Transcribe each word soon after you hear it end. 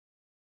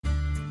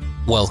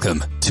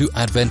Welcome to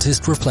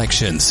Adventist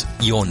Reflections,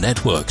 your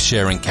network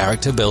sharing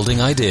character-building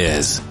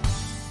ideas.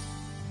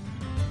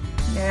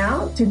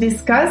 Now, to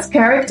discuss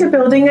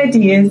character-building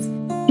ideas,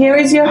 here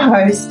is your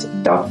host,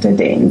 Dr.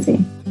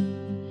 Danzy.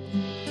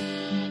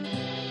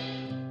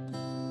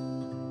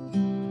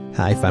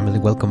 Hi family,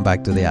 welcome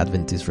back to the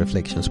Adventist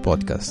Reflections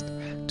podcast.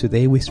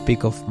 Today we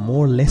speak of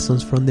more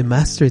lessons from the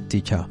Master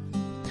Teacher.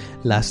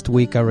 Last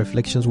week our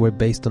reflections were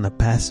based on a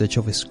passage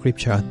of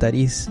scripture that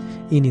is,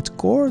 in its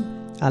core,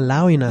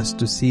 allowing us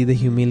to see the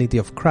humility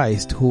of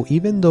Christ, who,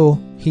 even though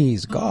he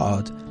is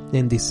God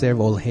and deserves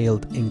all hail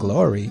and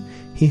glory,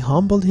 he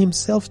humbled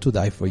himself to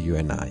die for you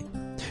and I.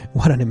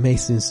 What an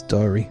amazing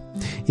story.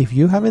 If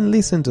you haven't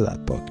listened to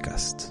that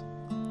podcast,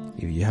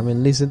 if you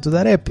haven't listened to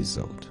that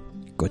episode,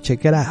 go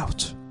check it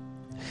out.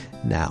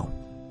 Now,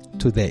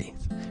 today,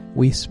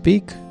 we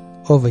speak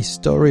of a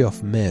story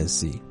of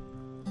mercy.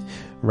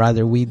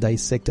 Rather, we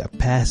dissect a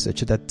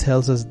passage that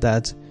tells us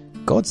that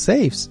God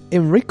saves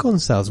and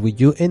reconciles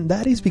with you, and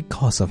that is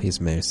because of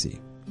his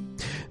mercy.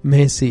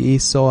 Mercy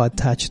is so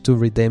attached to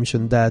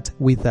redemption that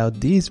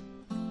without this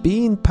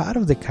being part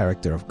of the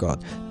character of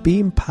God,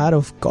 being part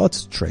of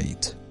God's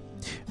trait,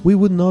 we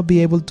would not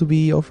be able to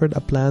be offered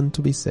a plan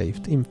to be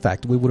saved. In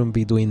fact, we wouldn't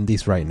be doing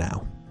this right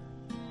now.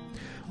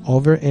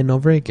 Over and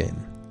over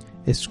again,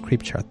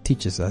 Scripture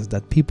teaches us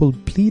that people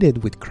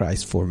pleaded with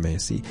Christ for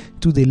mercy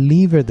to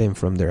deliver them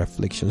from their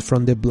afflictions,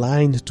 from the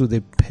blind to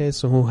the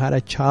person who had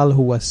a child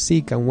who was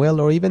sick and well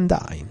or even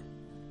dying.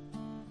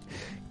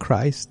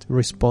 Christ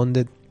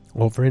responded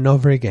over and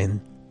over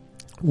again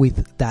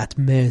with that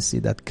mercy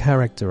that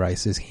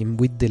characterizes him,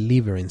 with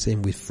deliverance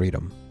and with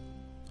freedom.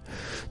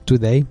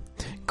 Today,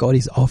 God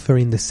is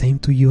offering the same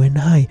to you and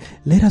I.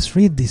 Let us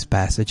read this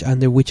passage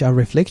under which our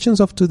reflections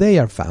of today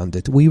are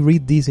founded. We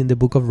read this in the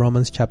book of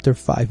Romans chapter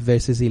 5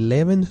 verses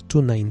 11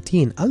 to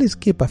 19. I'll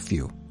skip a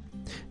few.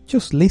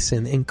 Just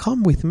listen and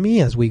come with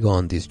me as we go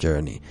on this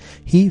journey.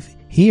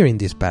 Here in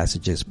these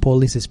passages,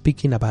 Paul is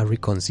speaking about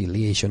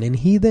reconciliation, and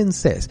he then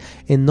says,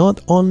 and not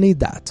only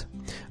that,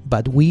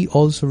 but we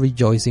also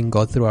rejoice in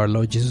God through our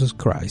Lord Jesus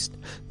Christ,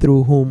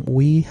 through whom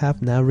we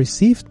have now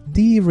received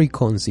the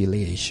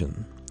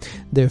reconciliation.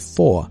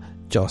 Therefore,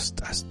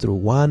 just as through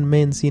one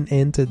man sin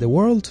entered the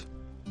world,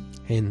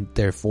 and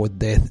therefore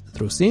death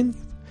through sin,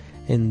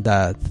 and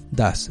that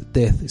thus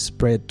death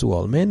spread to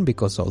all men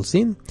because all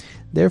sin,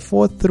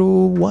 therefore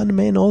through one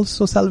man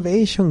also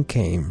salvation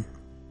came.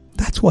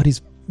 That's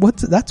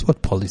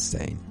what Paul is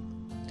saying.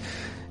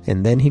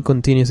 And then he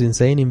continues in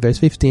saying in verse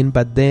 15,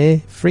 but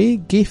the free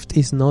gift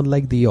is not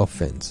like the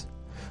offense.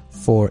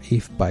 For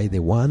if by the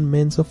one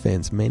man's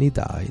offense many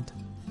died,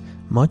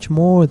 much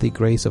more the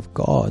grace of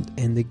God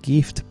and the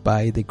gift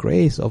by the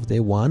grace of the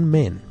one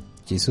man,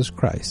 Jesus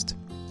Christ,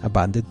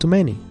 abounded to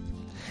many.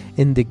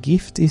 And the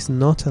gift is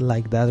not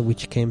like that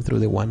which came through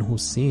the one who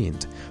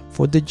sinned.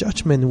 For the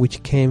judgment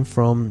which came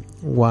from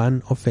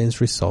one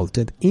offense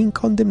resulted in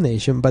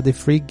condemnation, but the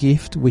free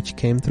gift which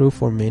came through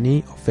for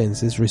many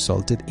offenses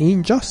resulted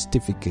in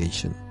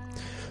justification.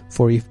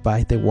 For if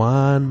by the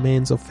one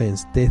man's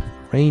offense death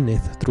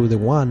reigneth through the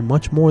one,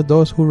 much more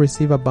those who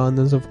receive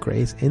abundance of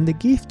grace and the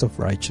gift of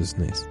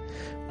righteousness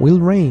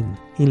will reign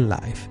in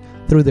life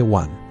through the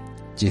one,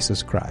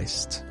 Jesus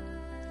Christ.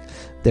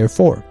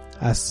 Therefore,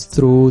 as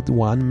through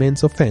one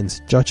man's offense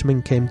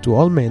judgment came to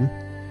all men,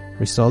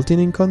 resulting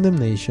in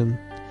condemnation,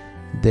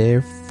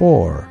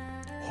 therefore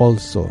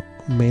also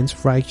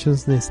man's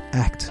righteousness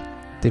act,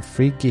 the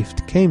free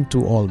gift, came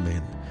to all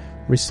men,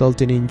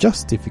 resulting in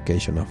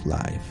justification of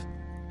life.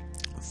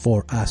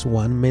 For as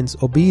one man's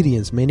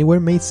obedience many were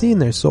made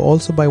sinners, so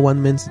also by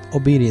one man's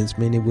obedience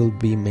many will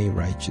be made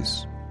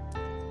righteous.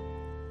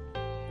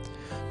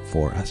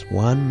 For as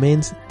one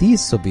man's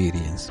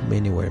disobedience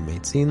many were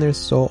made sinners,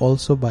 so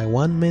also by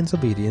one man's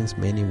obedience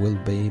many will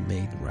be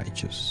made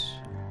righteous.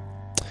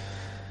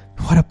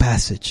 What a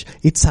passage.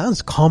 It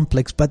sounds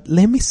complex, but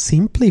let me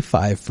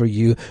simplify for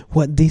you.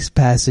 What this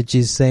passage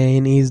is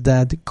saying is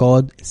that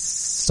God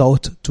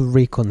sought to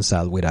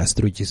reconcile with us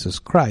through Jesus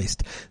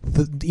Christ.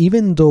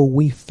 Even though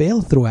we fell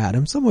through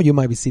Adam, some of you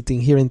might be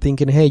sitting here and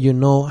thinking, hey,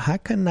 how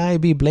can I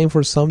be blamed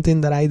for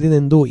something that I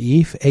didn't do?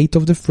 Eve ate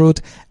of the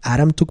fruit,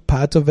 Adam took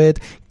part of it,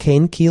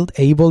 Cain killed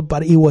Abel,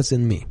 but it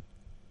wasn't me.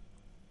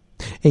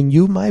 And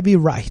you might be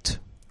right.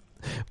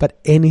 But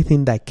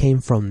anything that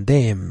came from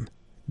them,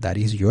 that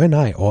is you and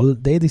I, all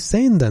the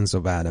descendants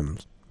of Adam,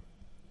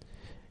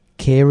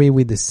 carry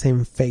with the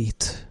same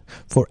fate.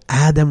 For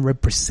Adam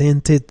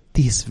represented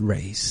this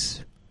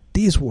race,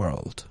 this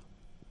world.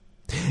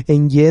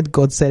 And yet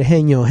God said,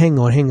 hang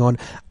on.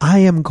 I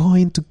am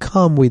going to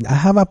I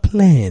have a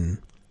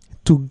plan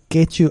to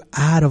get you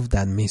out of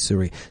that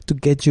misery, to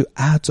get you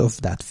out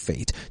of that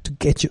fate, to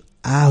get you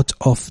out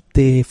of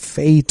the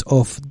fate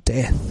of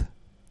death.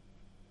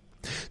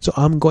 So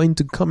I'm going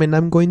to come and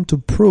I'm going to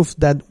prove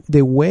that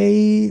the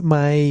way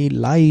my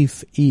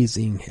life is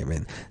in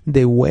heaven,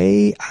 the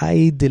way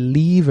I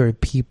deliver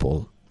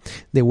people,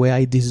 the way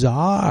I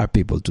desire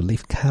people to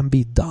live can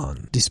be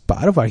done. This is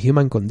part of our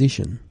human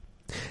condition.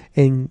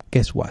 And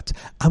guess what?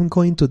 I'm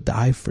going to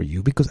die for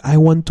you because I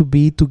want to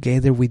be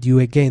together with you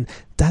again.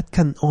 That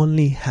can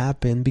only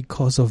happen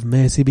because of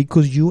mercy,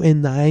 because you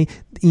and I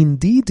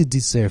indeed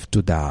deserve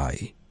to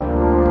die.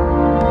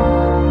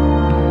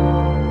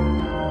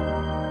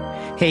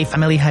 Hey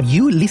family, have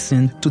you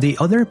listened to the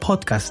other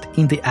podcast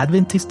in the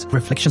Adventist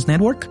Reflections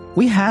Network?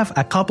 We have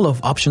a couple of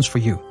options for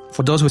you.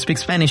 For those who speak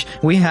Spanish,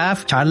 we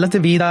have Charlas de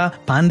Vida,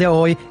 Pan de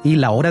Hoy, y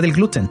La Hora del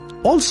Gluten.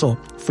 Also,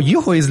 for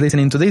you who is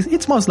listening to this,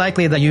 it's most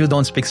likely that you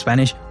don't speak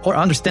Spanish or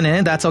understand it,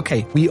 and that's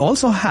okay. We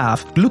also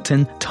have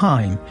Gluten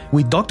Time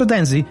with Dr.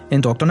 Danzy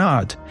and Dr.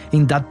 Nard.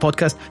 In that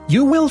podcast,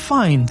 you will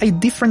find a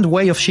different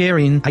way of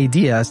sharing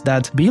ideas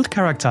that build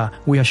character.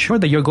 We are sure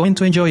that you're going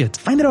to enjoy it.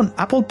 Find it on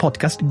Apple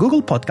Podcast,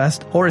 Google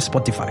Podcast, or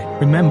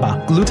Spotify.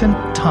 Remember, Gluten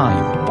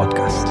Time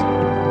Podcast.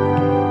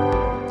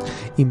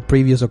 In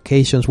previous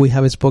occasions, we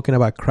have spoken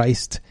about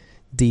Christ's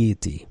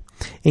deity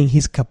and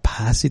his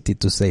capacity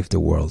to save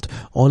the world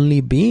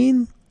only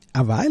being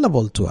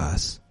available to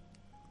us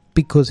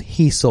because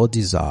he so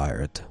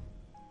desired.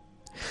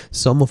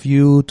 Some of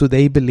you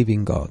today believe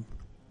in God.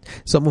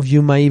 Some of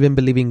you might even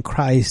believe in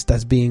Christ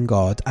as being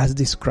God, as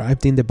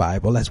described in the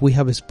Bible, as we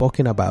have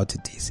spoken about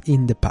this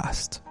in the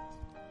past.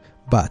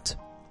 But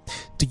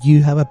do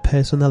you have a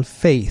personal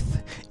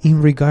faith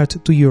in regard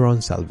to your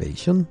own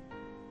salvation?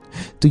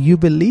 Do you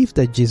believe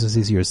that Jesus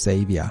is your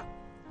Savior?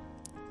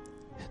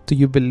 Do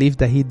you believe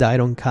that He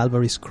died on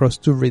Calvary's cross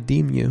to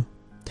redeem you?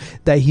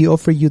 That He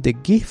offered you the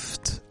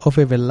gift of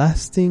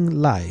everlasting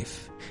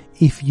life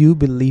if you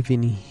believe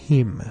in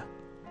Him?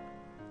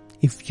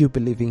 If you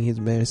believe in His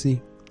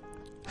mercy?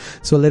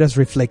 So let us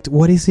reflect.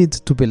 What is it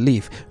to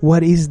believe?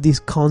 What is this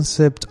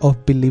concept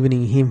of believing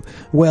in Him?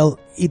 Well,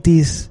 it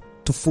is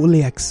to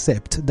fully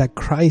accept that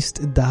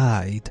Christ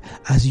died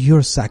as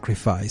your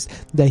sacrifice,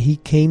 that He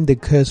came the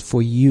curse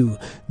for you,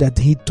 that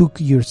He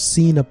took your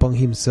sin upon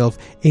Himself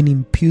and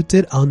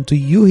imputed unto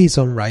you His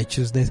own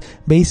righteousness.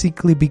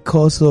 Basically,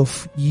 because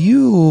of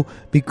you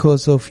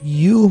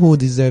who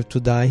deserve to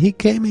die, He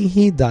came and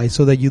He died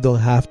so that you don't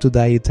have to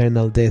die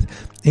eternal death.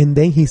 And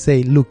then He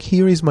said, look,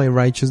 here is my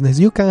righteousness.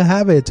 You can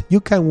have it.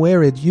 You can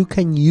wear it. You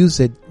can use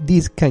it.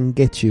 This can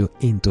get you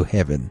into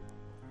heaven.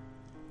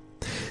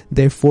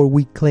 Therefore,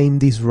 we claim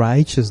this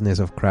righteousness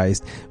of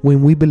Christ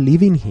when we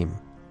believe in Him,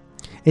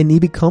 and He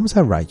becomes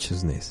our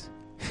righteousness.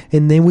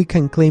 And then we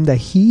can claim that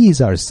He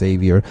is our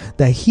Savior,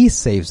 that He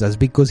saves us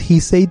because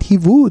He said He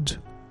would.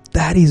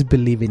 That is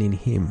believing in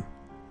Him.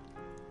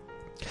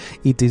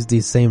 It is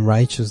this same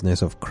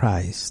righteousness of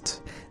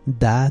Christ,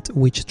 that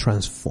which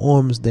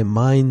transforms the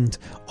mind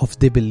of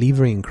the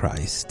believer in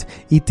Christ.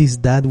 It is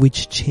that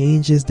which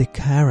changes the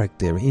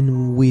character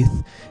in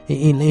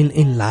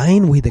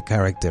line with the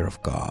character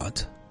of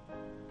God.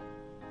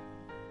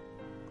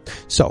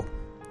 So,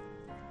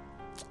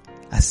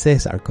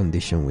 assess our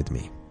condition with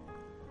me.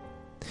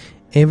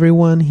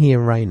 Everyone here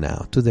right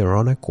now, to their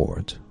own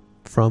accord,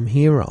 from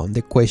here on,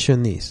 the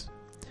question is,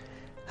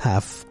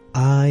 have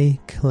I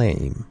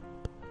claimed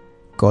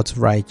God's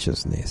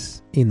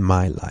righteousness in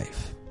my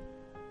life?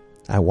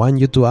 I want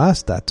you to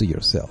ask that to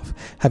yourself.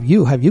 Have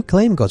you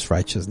claimed God's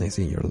righteousness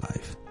in your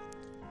life?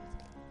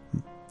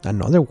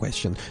 Another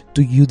question,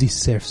 do you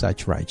deserve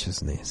such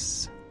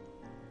righteousness?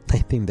 I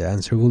think the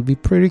answer will be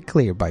pretty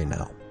clear by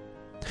now.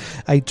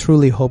 I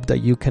truly hope that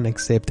you can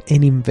accept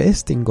and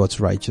invest in God's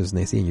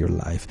righteousness in your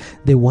life,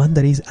 the one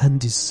that is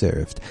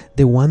undeserved,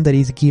 the one that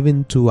is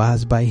given to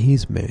us by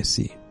His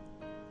mercy.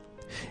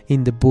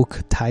 In the book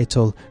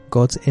titled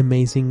God's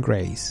Amazing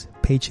Grace,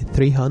 page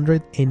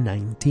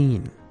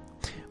 319,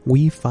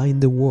 we find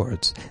the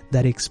words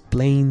that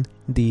explain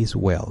this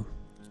well.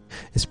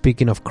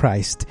 Speaking of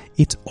Christ,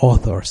 its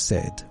author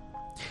said,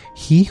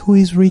 "He who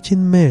is rich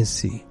in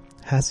mercy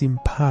has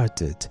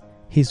imparted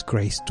His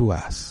grace to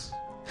us.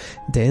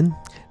 Then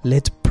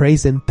let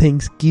praise and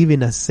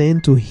thanksgiving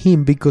ascend to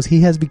Him because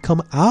He has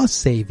become our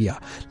Savior.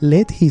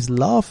 Let His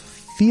love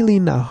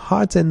filling our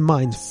hearts and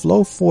minds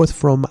flow forth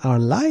from our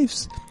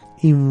lives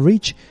in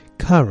rich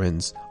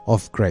currents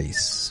of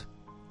grace."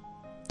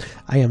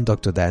 I am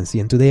Dr. Dancy,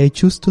 and today I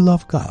choose to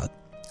love God,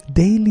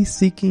 daily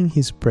seeking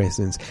His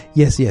presence.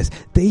 Yes,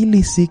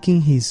 daily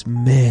seeking His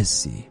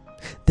mercy.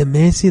 The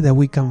mercy that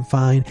we can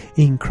find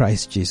in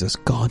Christ Jesus,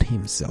 God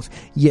Himself.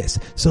 Yes,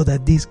 so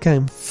that this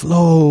can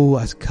flow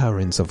as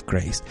currents of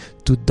grace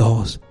to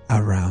those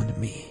around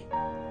me.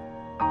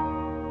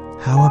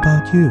 How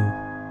about you?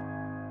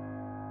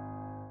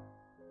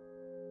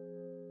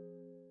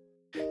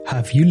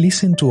 Have you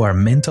listened to our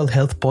mental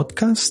health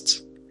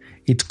podcasts?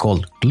 It's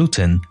called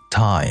Gluten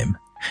Time.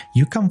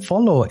 You can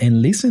follow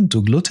and listen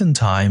to Gluten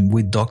Time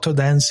with Dr.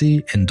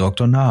 Dancy and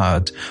Dr.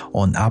 Nard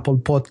on Apple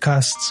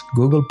Podcasts,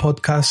 Google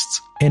Podcasts,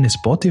 and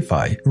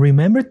Spotify.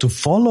 Remember to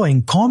follow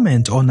and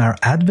comment on our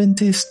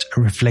Adventist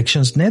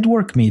Reflections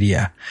Network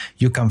media.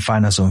 You can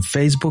find us on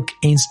Facebook,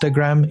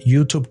 Instagram,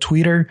 YouTube,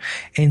 Twitter,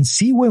 and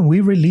see when we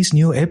release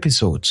new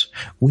episodes.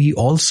 We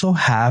also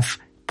have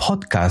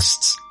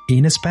podcasts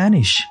in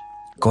Spanish.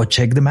 Go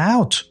check them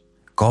out.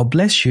 God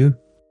bless you.